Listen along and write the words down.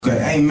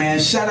Hey man,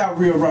 shout out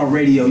Real Raw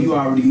Radio. You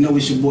already know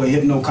it's your boy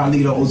Hypno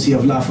Carlito,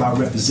 OTF Li-Fi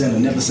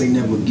representative. Never say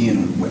never again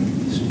on the way.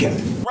 Get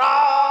it.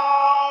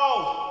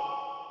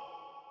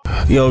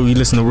 Yo, you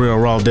listen to Real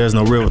Raw. There's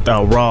no real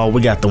without Raw.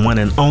 We got the one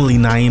and only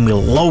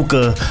Naima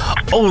Loca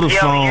over the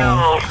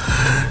phone.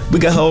 We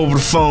got her over the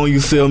phone,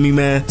 you feel me,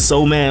 man?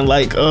 So, man,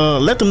 like,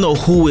 let them know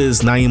who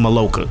is Naima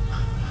Loca.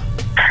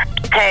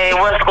 Hey,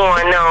 what's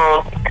going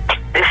on?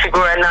 This your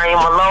girl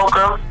Naima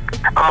Loca.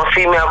 I'm a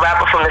female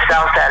rapper from the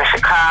south side of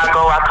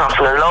Chicago. I come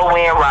from the low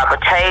end,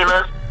 Robert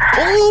Taylor.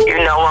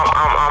 You know,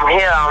 I'm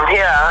here.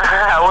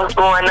 What's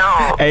going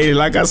on? Hey,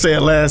 like I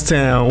said last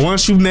time,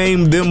 once you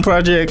name them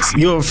projects,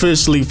 you're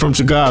officially from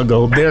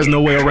Chicago. There's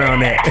no way around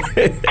that.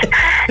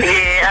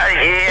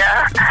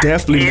 yeah.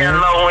 Definitely, yeah,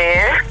 man. Low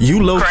end.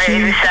 You low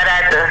Crazy. key. Shout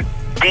out to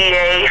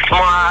DA,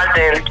 Smart,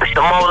 and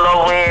some more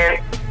low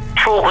end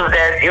troopers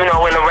that, you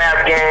know, in the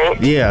rap game.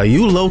 Yeah,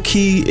 you low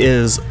key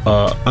is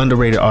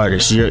underrated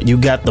artist. You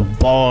got the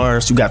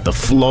bars, you got the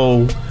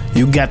flow,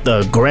 you got the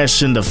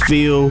aggression, the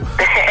feel.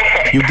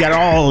 You got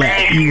all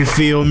that, you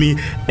feel me?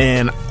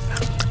 And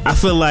I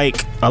feel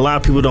like a lot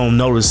of people don't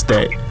notice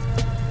that.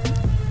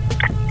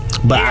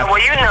 But yeah, well,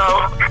 you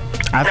know.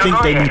 I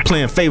think they be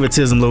playing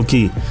favoritism low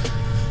key.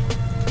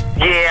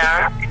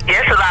 Yeah,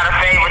 there's a lot of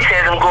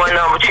favoritism going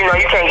on, but you know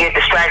you can't get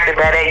distracted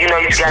by that. You know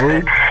you got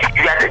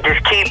to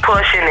just keep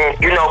pushing and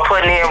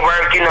putting in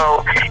work.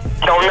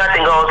 Don't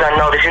nothing goes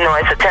unnoticed.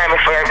 It's a timing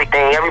for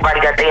everything.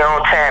 Everybody got their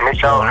own timing,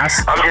 so I'm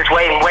just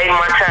waiting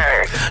my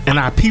turn. And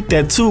I peep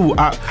that too.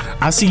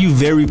 I see you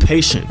very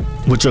patient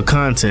with your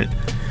content.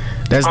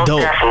 That's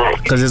dope.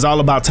 Because it's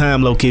all about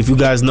time, low key. If you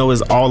guys know,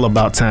 it's all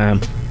about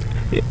time.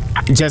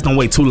 Just don't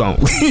wait too long.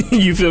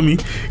 You feel me?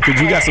 Because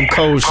you got some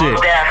cold shit.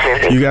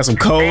 You got some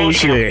cold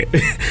shit.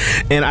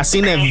 And I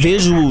seen that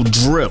visual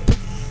drip.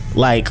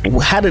 Like,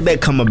 how did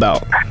that come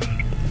about?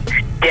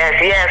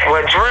 Yes.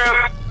 Well,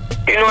 drip,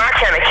 I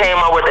kind of came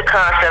up with the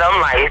concept. I'm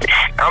like,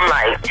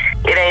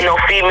 it ain't no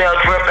female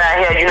drip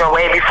out here.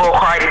 Way before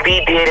Cardi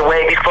B did it,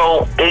 way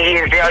before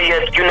Iggy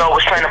Azalea,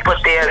 was trying to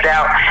put theirs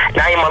out.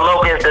 Naima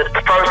Loca is the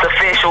first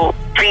official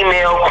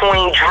female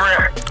queen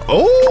drip.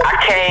 Oh. I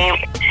came,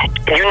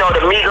 the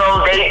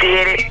Migos, they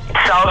did it.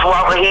 Sauce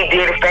Walker, he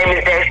did it.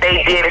 Famous Dex,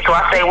 they did it. So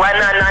I say, why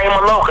not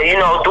Naima Loca?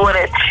 Do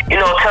it,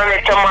 turn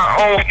it to my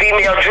own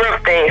female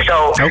drip thing.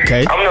 So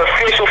okay. I'm the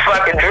official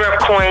fucking drip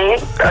queen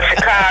of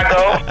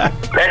Chicago.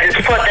 Let's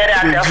just put that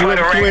out there for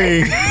the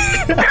record.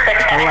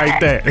 I like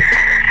that.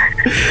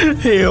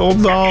 Hell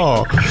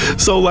no.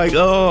 So like,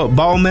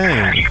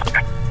 Balmain.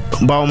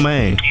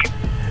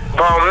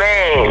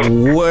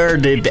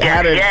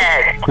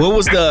 What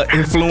was the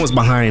influence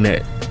behind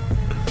that?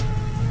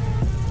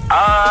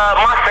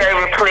 My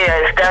favorite player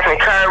is Stephen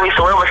Curry,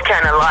 so it was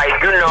kind of like,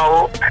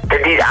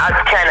 I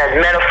kind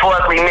of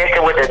metaphorically mixed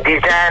it with the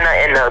designer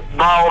and the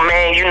ball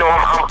man.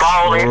 I'm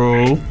balling.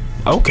 Bro.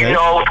 Okay.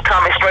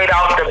 Coming straight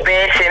off the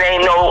bench, it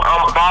ain't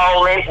I'm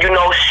balling.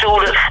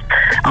 Shooters.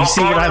 You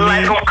see what I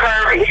mean? Like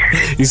Curry.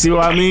 You see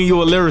what I mean?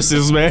 You a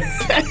lyricist, man.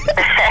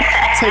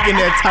 Taking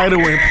that title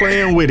and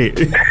playing with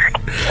it.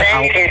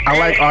 I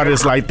like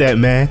artists like that,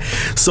 man.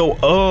 So,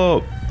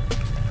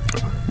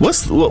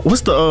 what's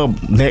the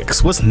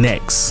next? What's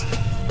next?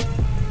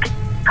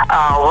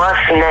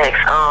 What's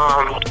next?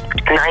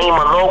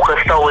 Naima Loca,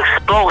 so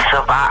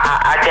explosive.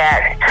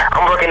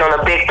 I'm working on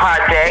a big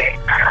project.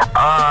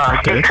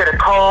 Stick to the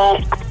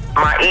code.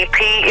 My EP,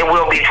 it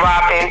will be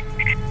dropping.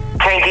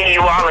 Can't give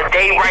you all a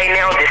date right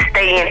now. Just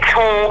stay in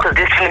tune, because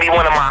this is going to be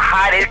one of my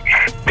hottest,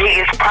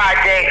 biggest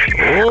projects.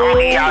 I'm going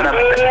to give y'all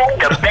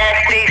the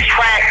backstage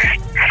tracks.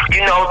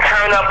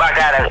 Turn up.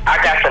 I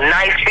got some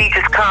nice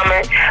features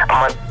coming.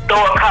 I'm going to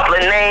throw a couple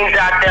of names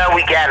out there.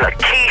 We got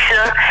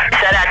Lakeisha.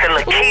 Shout out to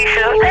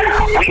Lakeisha.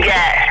 We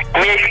got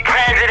Miss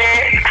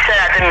President. Shout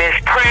out to Miss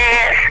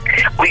Prince.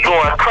 We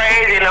going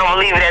crazy, and I'm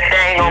going to leave that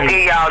thing. Gonna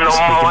give y'all no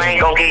more. I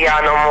ain't going to give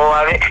y'all no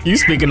more of it. You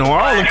speaking on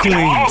all the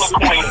queens.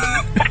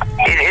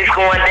 It's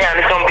going down.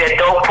 It's going to be a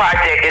dope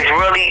project. It's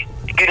really,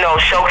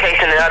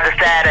 showcasing the other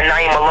side of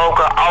Naima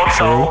Loca.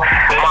 Also,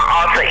 my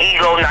alter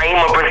ego,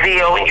 Naima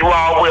Brazil. You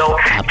all will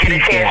get a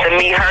chance to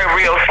meet her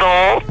real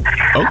soon.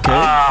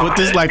 Okay. What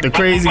this like the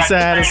crazy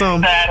side or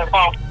something?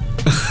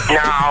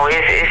 No,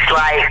 it's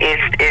like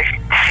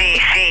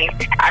she.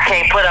 I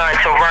can't put her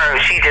into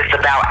words. She's just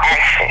about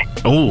action.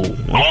 Oh,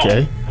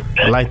 okay.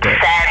 I like that.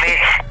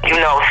 Savage,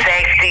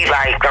 sexy.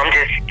 Like I'm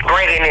just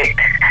bringing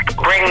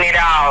it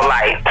all.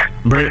 Like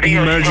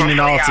merging it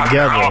all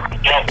together.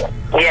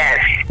 Yes.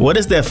 What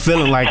is that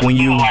feeling like when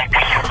you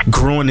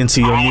growing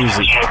into your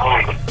music?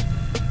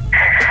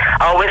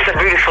 Oh, it's a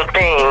beautiful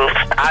thing.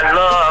 I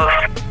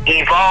love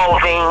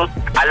evolving.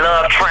 I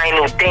love trying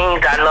new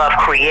things. I love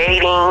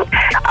creating.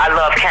 I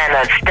love kind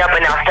of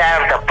stepping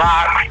outside of the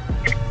box.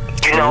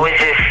 It's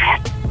just...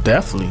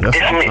 Definitely. That's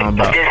what I'm talking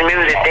about. This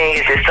music thing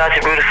is just such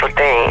a beautiful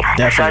thing.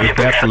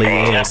 Definitely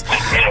is.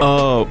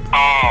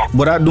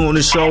 What I do on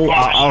the show,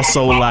 I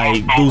also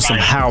like do some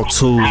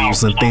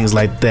how-tos and things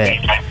like that.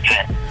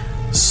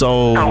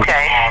 So,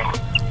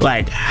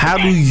 Like, how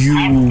do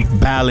you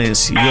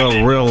balance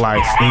your real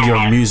life and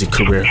your music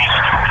career?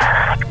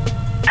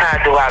 How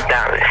do I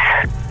balance?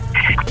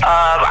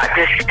 I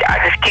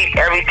just keep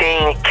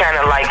everything kind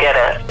of like at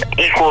a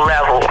equal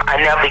level. I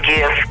never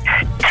give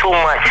too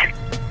much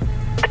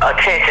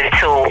attention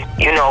to,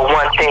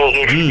 one thing.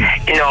 It's,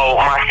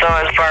 my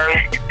son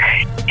first,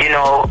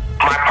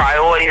 my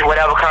priorities,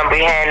 whatever come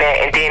behind that,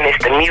 and then it's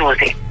the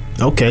music.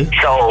 Okay.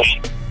 So,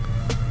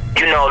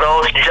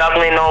 those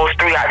juggling those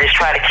three, I just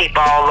try to keep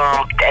all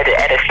at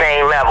the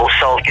same level.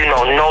 So,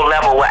 no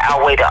level will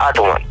outweigh the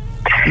other one.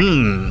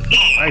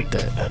 Like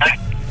that.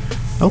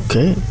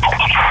 Okay.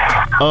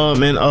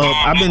 And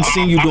I've been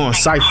seeing you doing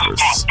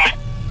ciphers.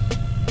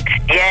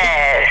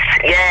 Yes.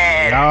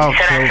 Okay. Shout out to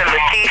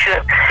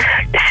Latisha.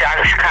 Shout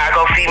out to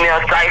Chicago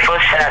Female Cypher.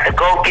 Shout out to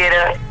Go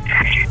Getter.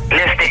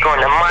 Lipstick on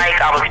the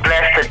mic. I was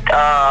blessed to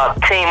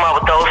team up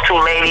with those two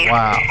ladies.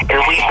 Wow. And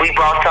we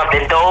brought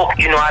something dope.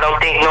 I don't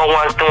think no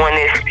one's doing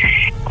this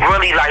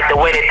really like the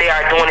way that they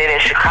are doing it in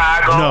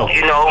Chicago.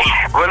 No.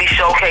 Really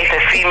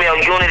showcasing female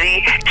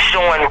unity,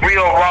 showing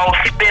real raw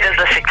spitters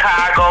of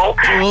Chicago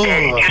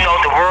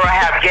that, the world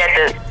have yet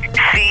to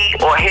see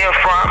or hear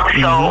from.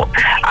 So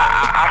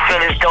I feel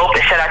it's dope,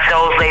 and shout out to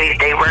those ladies,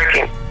 they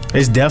working.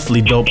 It's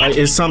definitely dope.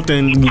 It's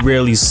something we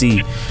rarely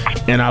see,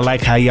 and I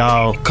like how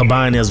y'all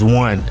combine as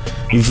one.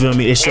 You feel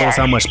me? It shows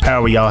how much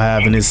power y'all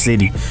have in this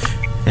city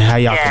and how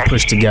y'all can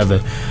push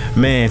together.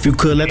 Man, if you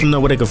could let them know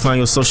where they can find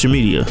your social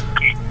media.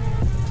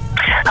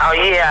 Oh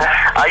yeah,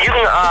 you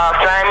can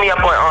sign me up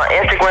on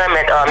Instagram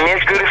at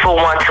Miss Beautiful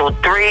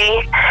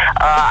 123.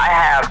 I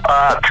have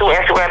 2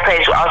 Instagram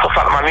pages. You also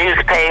follow my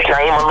music page,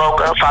 Naima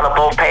Loca. Follow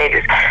both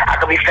pages. I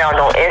can be found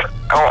on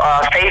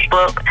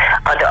Facebook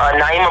under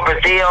Naima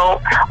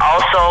Brazil.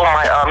 Also,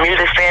 my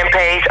music fan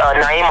page,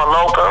 Naima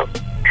Loca.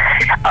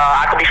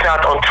 I can be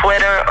found on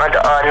Twitter under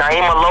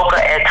Naima Loca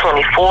at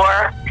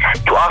 24.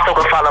 You also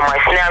can follow my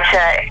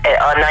Snapchat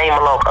at Naima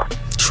Loca.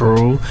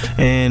 True.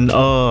 And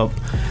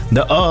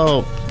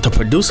the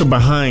producer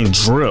behind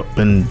Drip,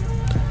 and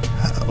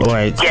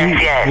like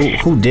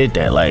who did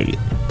that? Like,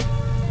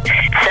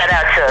 shout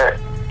out to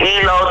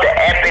Elo, the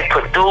epic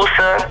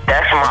producer.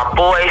 That's my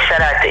boy.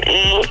 Shout out to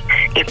E.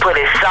 He put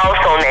his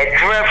sauce on that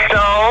Drip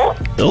song.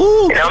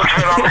 Ooh. And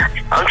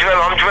I'm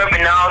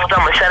dripping all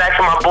summer. Shout out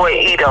to my boy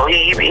Edo.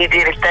 He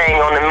did his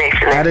thing on the mix.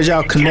 How did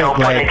y'all connect?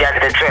 Putting together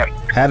the Drip.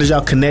 How did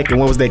y'all connect, and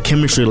what was that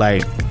chemistry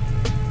like?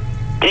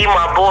 E,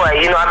 my boy,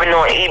 I've been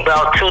knowing E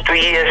about 2-3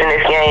 years in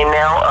this game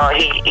now.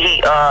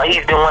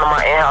 He's been one of my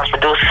in-house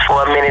producers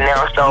for a minute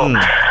now, so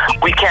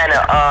we kind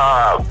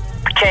of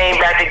came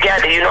back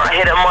together. I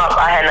hit him up.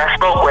 I had not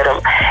spoke with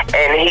him,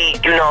 and he,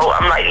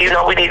 I'm like, we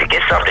need to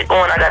get something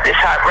going. I got this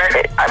hot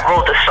record. I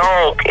wrote the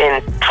song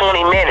in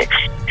 20 minutes.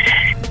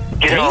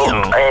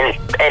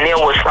 And it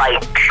was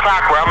like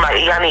clockwork. I'm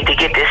like, I need to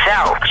get this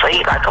out. So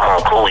he's like, come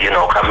on, cool,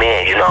 come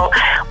in,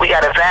 we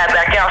got to vibe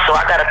back out. So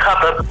I got a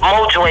couple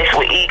more joints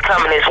with E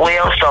coming as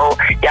well. So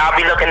y'all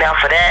be looking out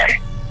for that.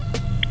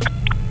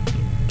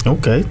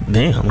 Okay,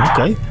 damn,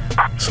 okay.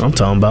 That's what I'm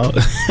talking about.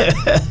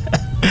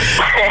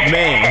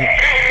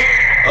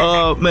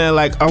 Man,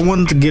 like, I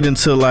wanted to get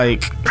into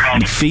like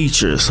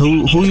features.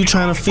 Who you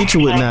trying to feature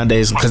with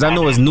nowadays? Because I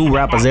know it's new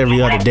rappers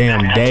every other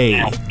damn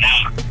day.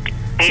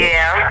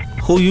 Yeah.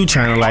 Who you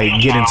trying to like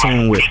get in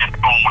tune with?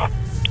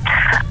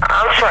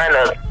 I'm trying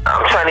to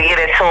get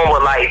in tune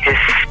with like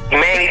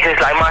mainly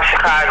like my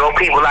Chicago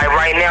people. Like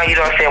right now,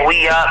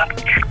 we up,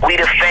 we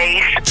the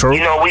face. True.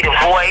 We the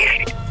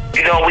voice.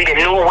 We the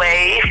new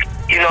wave.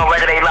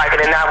 Whether they like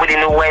it or not, we the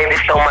new wave.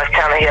 There's so much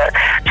talent here.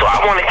 So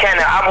I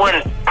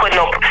wouldn't put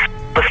no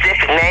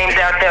specific names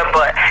out there,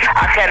 but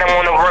I kind of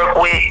want to work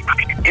with,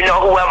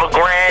 whoever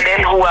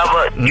grinding,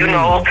 whoever,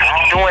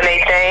 doing their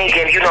thing,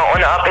 and, on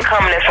the up and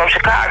coming that's from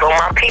Chicago.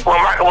 My people,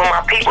 I'm rocking with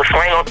my people, so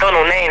I ain't gonna throw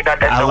no names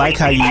out there.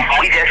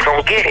 We just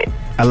gonna get it.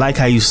 I like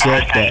how you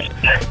said that,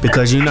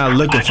 because you're not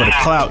looking for the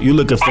clout, you're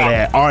looking for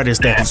that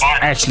artist that's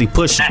actually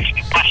pushing.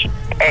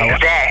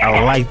 Exactly.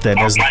 I like that.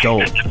 That's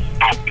dope.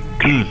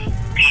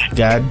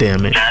 God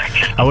damn it.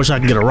 I wish I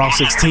could get a Raw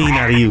 16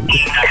 out of you.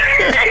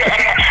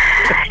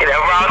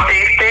 Raw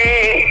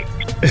 16.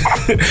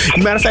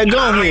 Matter of fact, go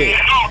ahead.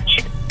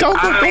 Go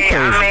crazy.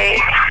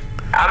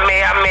 I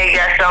may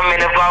got something in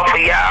the vault for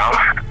y'all.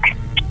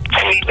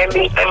 Let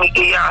me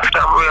give y'all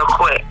something real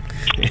quick.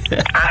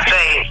 I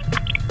say.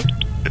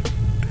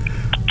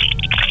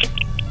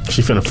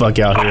 She finna fuck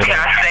y'all here. Okay, I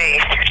say.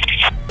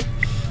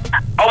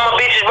 All my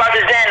bitches rock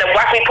designer,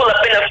 watch me pull up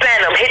in the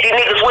phantom, hit these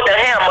niggas with the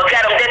hammer,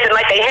 got them dancing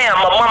like they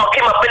hammer. Mama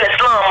came up in the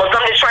slummers,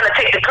 I'm just trying to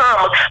take the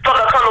commas. Fuck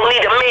a don't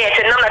need a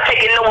mansion, I'm not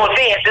taking no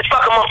advances.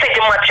 Fuck I'm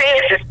taking my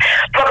chances.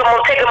 Fuck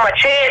I'm taking my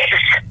chances.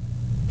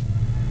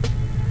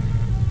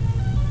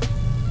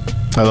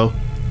 Hello?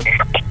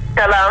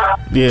 Hello?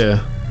 Yeah.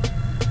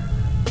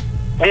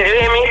 Did you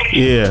hear me?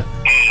 Yeah.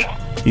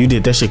 You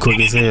did that shit quick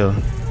as hell.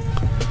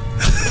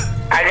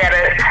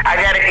 I I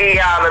gotta give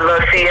y'all a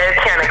little. See,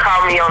 that's kind of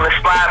caught me on the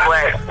spot,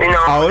 but you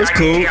know. Oh, it's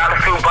cool. Give y'all a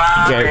few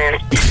vibes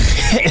and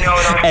you know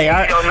what I'm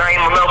saying. Your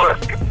name Loca,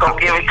 gonna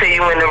give it to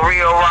you in the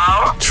real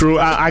raw. True.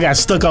 I got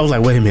stuck. I was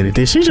like, wait a minute.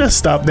 Did she just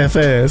stop that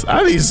fast?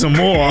 I need some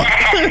more.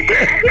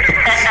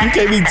 You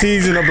can't be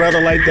teasing a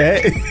brother like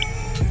that.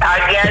 I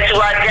got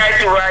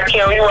you,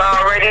 Rakim. You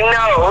already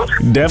know.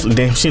 Definitely.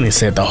 Damn, she done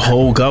said the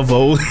whole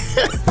gufo.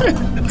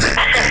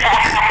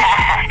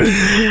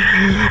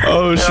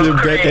 Oh shit,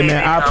 Becca.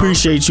 Now I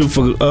appreciate you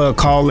for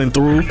calling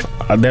through.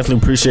 I definitely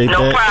appreciate that.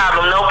 No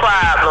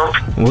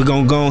problem. We're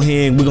gonna go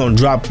ahead and we're gonna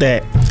drop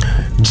that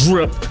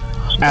drip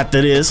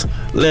after this.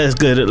 Let's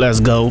get it.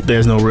 Let's go.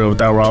 There's no real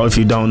without raw. If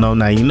you don't know,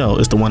 now you know.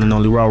 It's the one and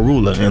only Raw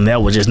Ruler, and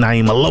that was just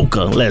Naima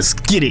Loca. Let's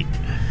get it.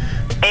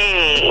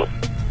 Hey.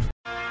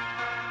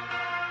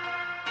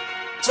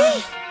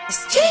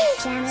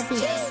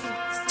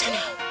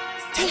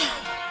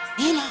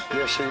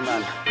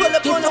 Pull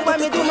up on the way,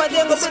 me do my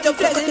damn, put your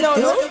flex in on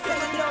no.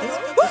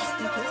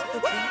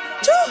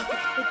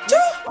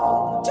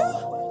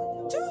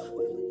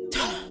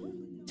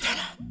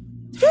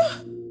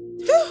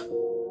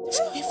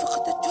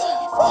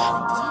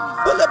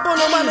 Pull up on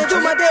the way, me do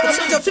my damn,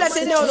 put your flex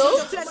in on no.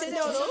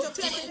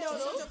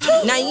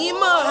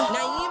 Naima.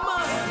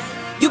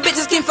 You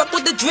bitches can't fuck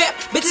with the drip.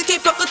 Bitches can't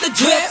fuck with the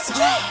drip.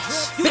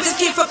 Bitches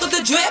can't fuck with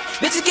the drip.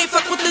 Bitches can't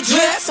fuck with the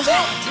drip.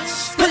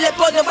 Pull up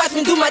on the watch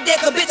me do my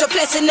deck, a bitch, I'm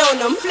flexing on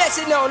them. Pull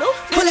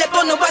up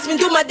on the watch me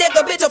do my deck,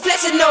 a bitch, I'm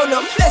flexing on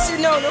them.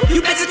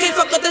 You bitches can't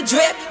fuck with the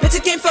drip. Bitches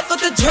can't fuck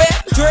with the drip.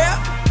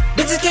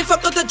 Bitches can't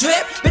fuck with the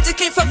drip. Bitches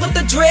can't fuck with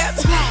the drip.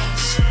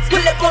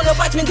 Pull up on the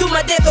watch me do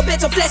my deck, a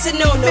bitch, I'm flexing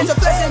on them.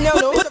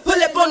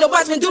 Pull up on the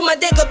watch me do my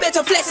deck, a bitch,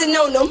 I'm flexing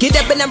on them. Get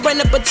up and I run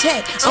up a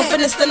check. I'm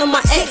finna stun on my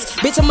ex.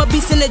 Bitch, I'm a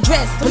beast in the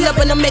dress. Pull up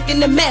and I'm making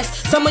a mess.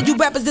 Some of you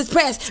rappers is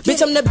pressed.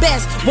 Bitch, I'm the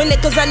best. Win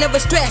it cause I never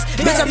stress.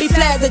 Bitch, I be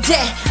fly as a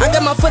jet. I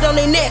got my foot on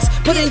their necks.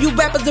 Putting you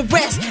rappers to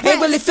rest. Ain't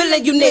really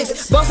feeling you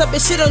niggas. Boss up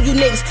and shit on you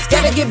niggas.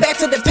 Gotta get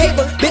back to the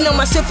paper. Been on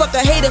my shit, fuck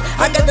a hater.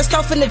 I got the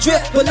stuff in the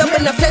drip. Pull up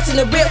and I flex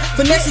in the rip.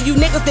 Finessing you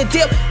niggas that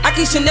dip. I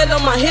keep Chanel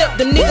on my hip.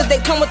 The niggas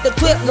they come with the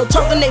clip. No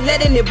talking, they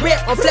letting it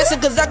rip. I'm flexing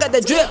cause I got the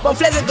drip. I'm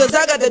flexing cause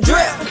I got the drip.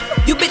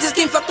 You bitches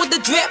can't fuck with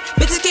the drip.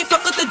 Bitches can't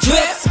fuck with the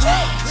drip.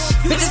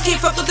 Bitches can't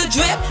fuck with the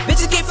drip.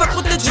 Bitches can't fuck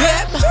with the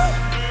drip.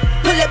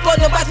 Pull up on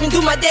the watch me do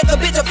my deck, a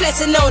bitch, I'm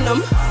flexing on them.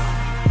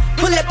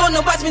 Pull up on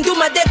the watch me do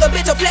my deck, a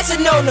bitch, I'm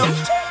flexing on them.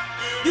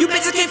 You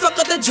bitches can't fuck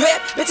with the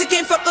drip. Bitches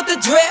can't fuck with the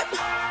drip.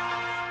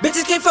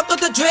 Bitches can't fuck with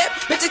the drip.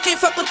 Bitches can't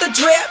fuck with the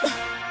drip.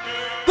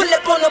 Pull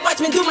up on the watch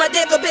me do my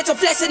deck, a bitch, I'm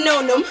flexing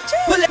on them.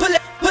 Pull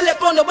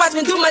up on the watch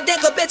me do my deck,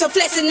 a bitch, I'm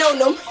flexing on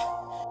them.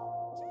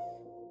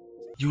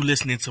 You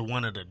listening to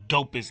one of the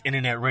dopest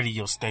internet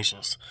radio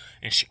stations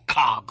in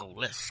Chicago.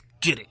 Let's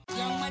get it.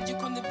 Young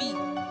Magic on the beat.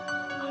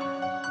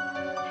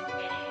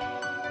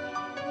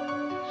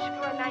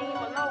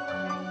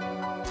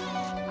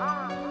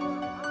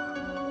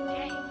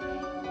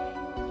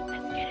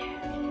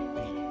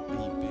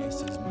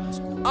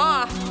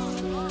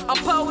 I'm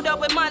pulled up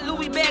with my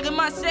Louis bag and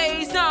my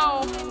shades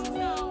on.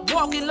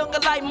 Walking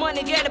looking like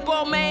money, get the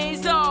ball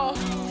mains on.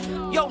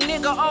 Yo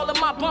nigga, all of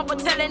my bumper,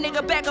 tell that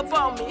nigga back up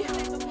on me.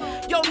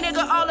 Yo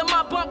nigga, all of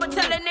my bumper,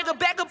 tell that nigga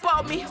back up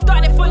on me.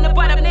 Started from the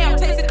bottom, now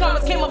tasting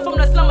comers, came up from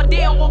the slumber. They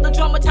don't want the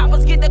drummer,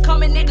 choppers get the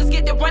coming, niggas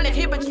get the running.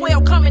 Here at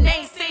 12 coming, they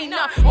ain't seen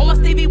none. On my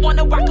Stevie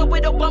Wonder, rockin'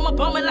 with Obama,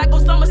 bumming like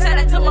Osama. Shout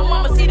out to my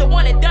mama, see the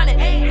one that done it.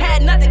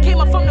 Had nothing, came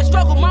up from the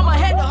struggle, mama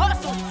had to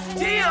hustle.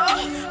 Yeah,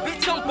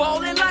 bitch, I'm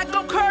ballin' like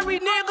I'm Curry,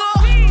 nigga.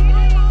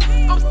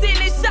 I'm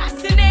sending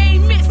shots and they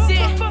ain't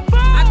missing.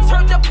 I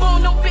turned up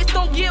on them, bitch,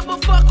 don't give a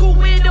fuck who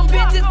with them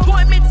bitches.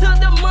 Point me to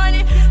the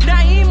money.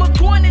 Naima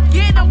going to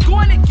get, I'm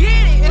going to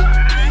get it.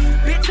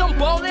 Bitch, I'm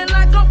ballin'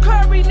 like I'm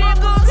Curry,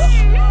 niggas.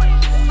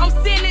 I'm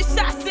sending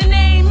shots and they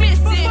ain't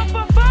missing.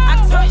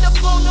 I turned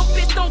up on them,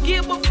 bitch, don't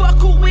give a fuck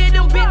who with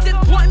them bitches.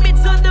 Point me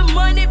to the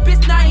money,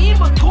 bitch,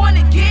 Naima going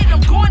to get,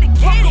 I'm going to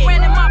get it.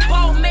 Ran in my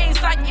ball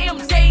mains like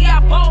MJ, I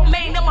ball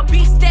main. I'm a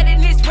beast that in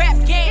this rap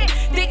game.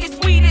 Think it's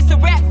sweet, it's a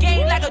rap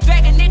game. Like a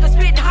dragon, nigga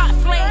spitting hot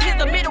flame. Here's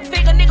the middle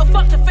finger, nigga,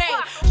 fuck the fame.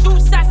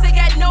 Shoot shots, they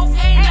got no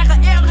aim. Like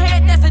an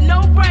airhead, that's a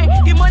no-brain.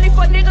 Get money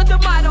for niggas, the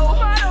motto.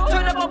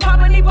 Turn up on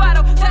poppin' the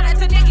bottle. Shout out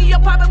to Nicky, you're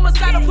poppin'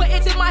 Moscato. Put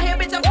it in my hair,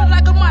 bitch, I feel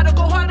like a model.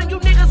 Go hard on you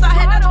niggas, I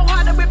had to know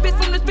how to rip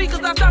bitch from the speakers.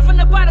 I start from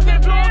the bottom,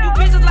 been blowing you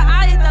bitches like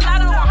I hit the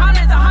lotto. On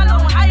hollers, I holler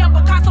when I am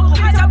Picasso.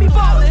 Bitch, I be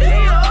ballin'.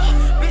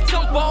 Yeah, bitch,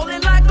 I'm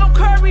ballin' like I'm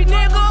Curry,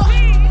 nigga.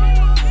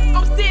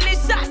 I'm sending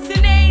shots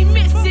and they ain't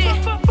missing.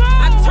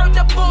 I turned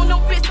up on them,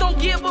 bitch, don't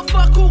give a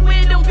fuck who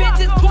with them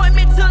bitches. Point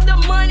me to the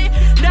money.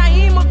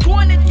 Naima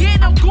going to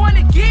get, I'm going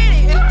to get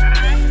it.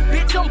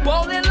 Bitch, I'm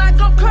ballin' like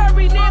I'm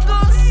Curry,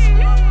 niggas.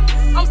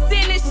 I'm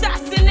sending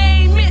shots and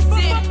they ain't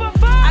missing.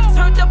 I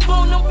turned up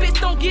on them, bitch,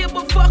 don't give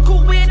a fuck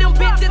who with them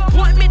bitches.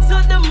 Point me to